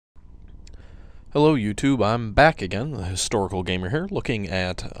Hello YouTube, I'm back again, the Historical Gamer here, looking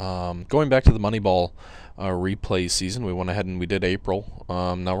at going back to the Moneyball replay season. We went ahead and we did April.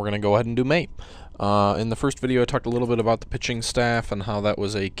 Now we're going to go ahead and do May. In the first video I talked a little bit about the pitching staff and how that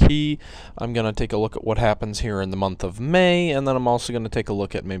was a key. I'm going to take a look at what happens here in the month of May, and then I'm also going to take a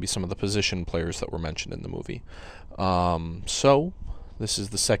look at maybe some of the position players that were mentioned in the movie. This is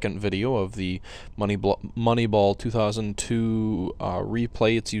the second video of the Moneyball 2002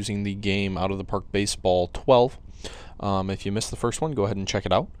 replay. It's using the game Out of the Park Baseball 12. If you missed the first one, go ahead and check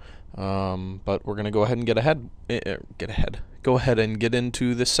it out. But we're going to go ahead and Go ahead and get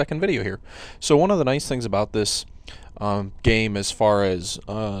into this second video here. So one of the nice things about this game, as far as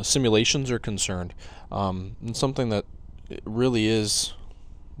simulations are concerned, and something that it really is,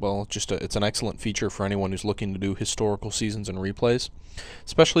 well, it's an excellent feature for anyone who's looking to do historical seasons and replays,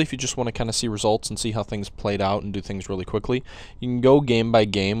 especially if you just want to kind of see results and see how things played out and do things really quickly. You can go game by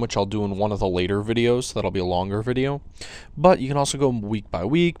game, which I'll do in one of the later videos. That'll be a longer video. But you can also go week by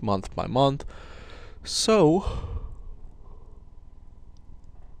week, month by month. So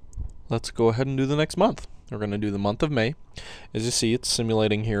let's go ahead and do the next month. We're going to do the month of May. As you see, it's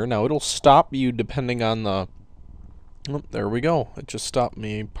simulating here. Now, it'll stop you depending on the... Oh, there we go. It just stopped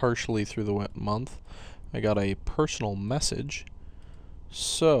me partially through the month. I got a personal message.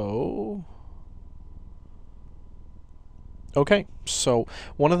 So, okay. So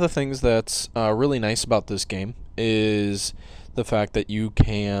one of the things that's really nice about this game is the fact that you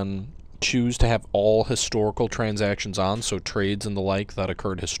can choose to have all historical transactions on. So trades and the like that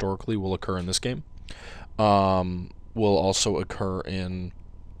occurred historically will occur in this game. Will also occur in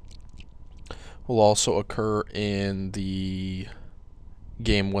the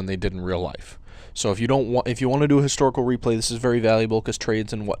game when they did in real life. So if you want to do a historical replay, this is very valuable because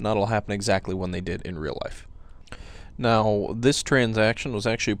trades and whatnot will happen exactly when they did in real life. Now, this transaction was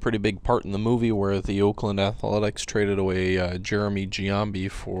actually a pretty big part in the movie, where the Oakland Athletics traded away Jeremy Giambi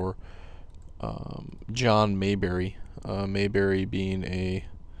for John Mayberry. Mayberry being a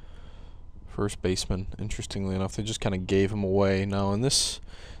first baseman. Interestingly enough, they just kind of gave him away. Now, in this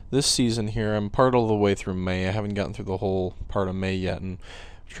season here, I'm part of the way through May. I haven't gotten through the whole part of May yet, and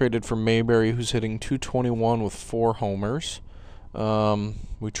traded for Mayberry, who's hitting .221 with 4 homers.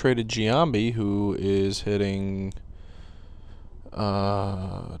 We traded Giambi, who is hitting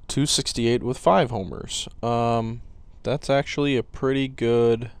 .268 with 5 homers. That's actually a pretty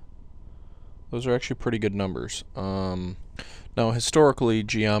good... Those are actually pretty good numbers. Now, historically,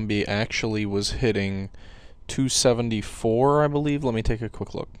 Giambi actually was hitting .274, I believe. Let me take a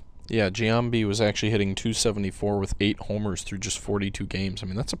quick look. Yeah, Giambi was actually hitting .274 with 8 homers through just 42 games. I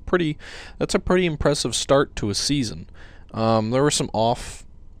mean, that's a pretty impressive start to a season. There were some off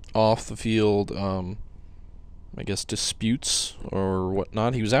the field, I guess, disputes or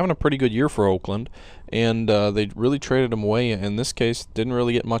whatnot. He was having a pretty good year for Oakland, and they really traded him away. In this case, didn't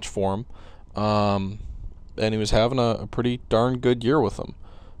really get much for him, and he was having a pretty darn good year with them.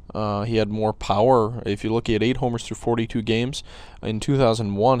 He had more power. If you look, he had 8 homers through 42 games. In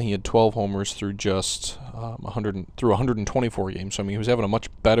 2001, he had 12 homers through just 124 games. So, I mean, he was having a much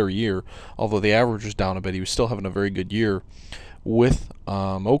better year. Although the average was down a bit, he was still having a very good year with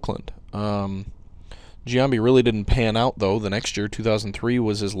Oakland. Giambi really didn't pan out, though. The next year, 2003,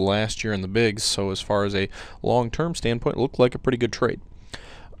 was his last year in the bigs. So as far as a long-term standpoint, it looked like a pretty good trade.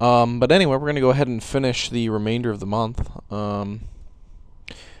 But anyway, we're going to go ahead and finish the remainder of the month.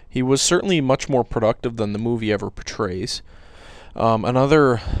 He was certainly much more productive than the movie ever portrays.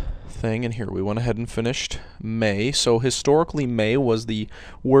 Another thing, and here we went ahead and finished May. So historically, May was the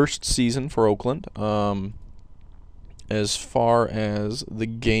worst season for Oakland. As far as the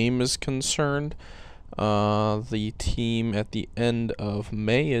game is concerned, the team at the end of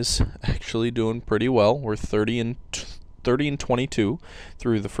May is actually doing pretty well. We're 30 and 22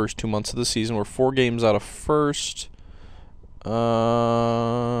 through the first 2 months of the season. We're 4 games out of first.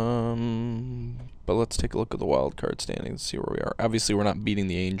 But let's take a look at the wild card standings and see where we are. Obviously, we're not beating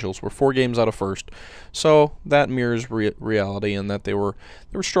the Angels. We're 4 games out of first, so that mirrors reality in that they were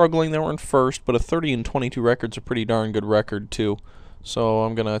struggling. They were in first, but a 30 and 22 record's a pretty darn good record too. So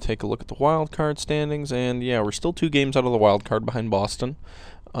I'm gonna take a look at the wild card standings, and yeah, we're still 2 games out of the wild card behind Boston.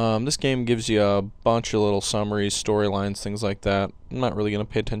 This game gives you a bunch of little summaries, storylines, things like that. I'm not really gonna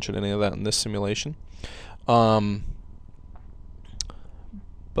pay attention to any of that in this simulation.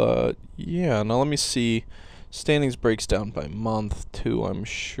 But yeah, now let me see. Standings breaks down by month too, I'm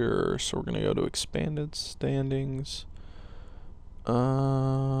sure. So we're gonna go to expanded standings. Click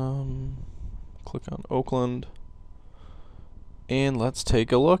on Oakland, and let's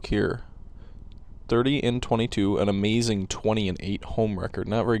take a look here. 30 and 22, an amazing 20 and 8 home record.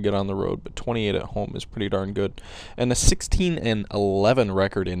 Not very good on the road, but 28 at home is pretty darn good. And a 16 and 11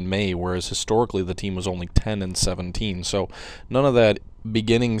 record in May, whereas historically the team was only 10 and 17. So none of that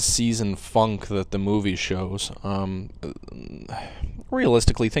beginning season funk that the movie shows.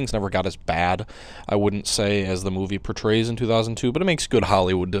 Realistically, things never got as bad, I wouldn't say, as the movie portrays in 2002, but it makes good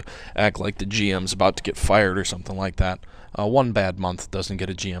Hollywood to act like the GM's about to get fired or something like that. One bad month doesn't get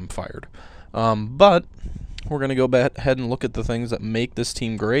a GM fired. But we're going to go ahead and look at the things that make this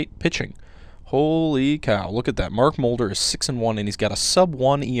team great. Pitching. Holy cow, look at that. Mark Mulder is 6-1, and he's got a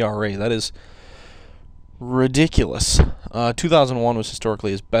sub-1 ERA. That is ridiculous. 2001 was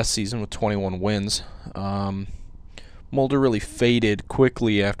historically his best season with 21 wins. Mulder really faded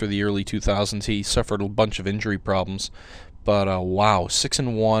quickly after the early 2000s. He suffered a bunch of injury problems. But, wow,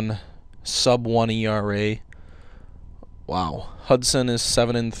 6-1, sub-1 ERA. Wow. Hudson is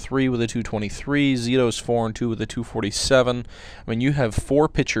 7-3 with a 223. Zito's 4-2 with a 247. I mean, you have 4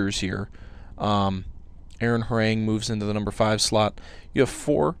 pitchers here. Aaron Harang moves into the number 5 slot. You have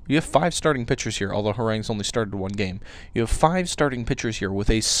 5 starting pitchers here, although Harang's only started 1 game. You have 5 starting pitchers here with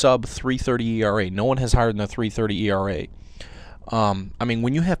a sub 330 ERA. No one has higher than a 330 ERA. I mean,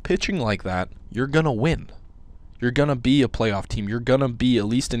 when you have pitching like that, you're gonna win. You're going to be a playoff team. You're going to be at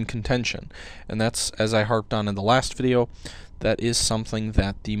least in contention. And that's, as I harped on in the last video, that is something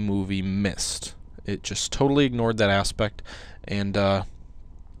that the movie missed. It just totally ignored that aspect and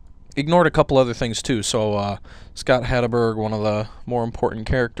ignored a couple other things too. So Scott Hatteberg, one of the more important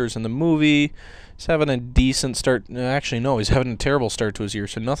characters in the movie, is having a decent start. Actually, no, he's having a terrible start to his year.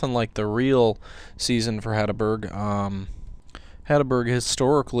 So nothing like the real season for Hatteberg. Hatteberg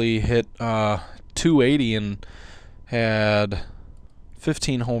historically hit 280 and had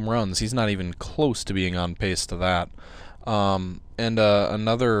 15 home runs. He's not even close to being on pace to that. And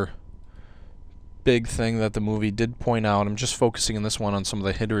another big thing that the movie did point out, I'm just focusing in this one on some of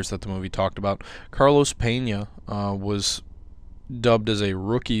the hitters that the movie talked about. Carlos Pena was dubbed as a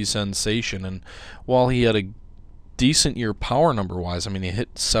rookie sensation, and while he had a decent year power number-wise, I mean, he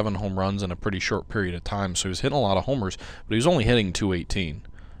hit 7 home runs in a pretty short period of time, so he was hitting a lot of homers, but he was only hitting 218.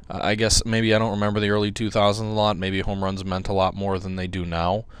 I guess maybe I don't remember the early 2000s a lot. Maybe home runs meant a lot more than they do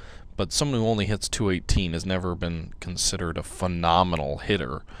now. But someone who only hits 218 has never been considered a phenomenal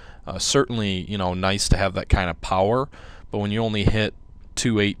hitter. Certainly, you know, nice to have that kind of power. But when you only hit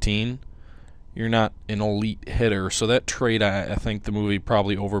 218, you're not an elite hitter. So that trait, I think the movie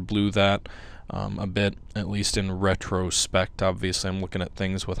probably overblew that a bit, at least in retrospect. Obviously, I'm looking at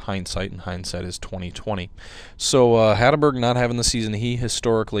things with hindsight, and hindsight is 20/20. So Hatteberg not having the season he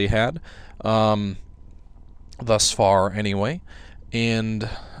historically had, thus far anyway. And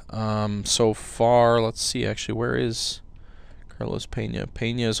so far, let's see, actually, where is Carlos Pena?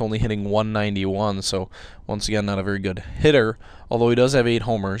 Pena is only hitting 191, so once again, not a very good hitter, although he does have 8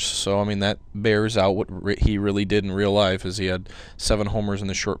 homers, so I mean, that bears out what he really did in real life, is he had 7 homers in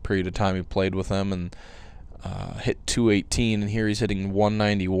the short period of time he played with them, and hit 218, and here he's hitting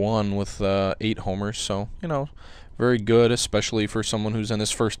 191 with 8 homers, so, you know, very good, especially for someone who's in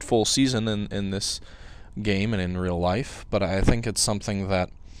his first full season in this game and in real life. But I think it's something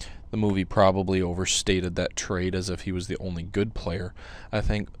that the movie probably overstated that trait as if he was the only good player. I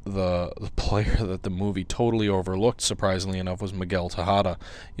think the player that the movie totally overlooked, surprisingly enough, was Miguel Tejada.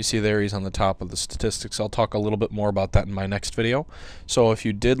 You see there, he's on the top of the statistics. I'll talk a little bit more about that in my next video. So if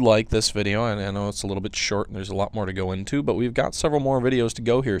you did like this video, and I know it's a little bit short and there's a lot more to go into, but we've got several more videos to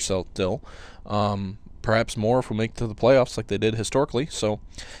go here still. Perhaps more if we make it to the playoffs like they did historically. So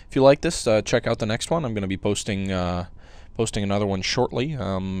if you like this, check out the next one. I'm going to be posting another one shortly,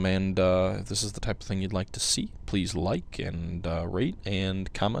 and if this is the type of thing you'd like to see, please like and rate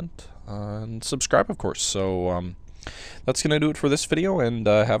and comment and subscribe, of course. So that's going to do it for this video, and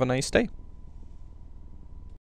have a nice day.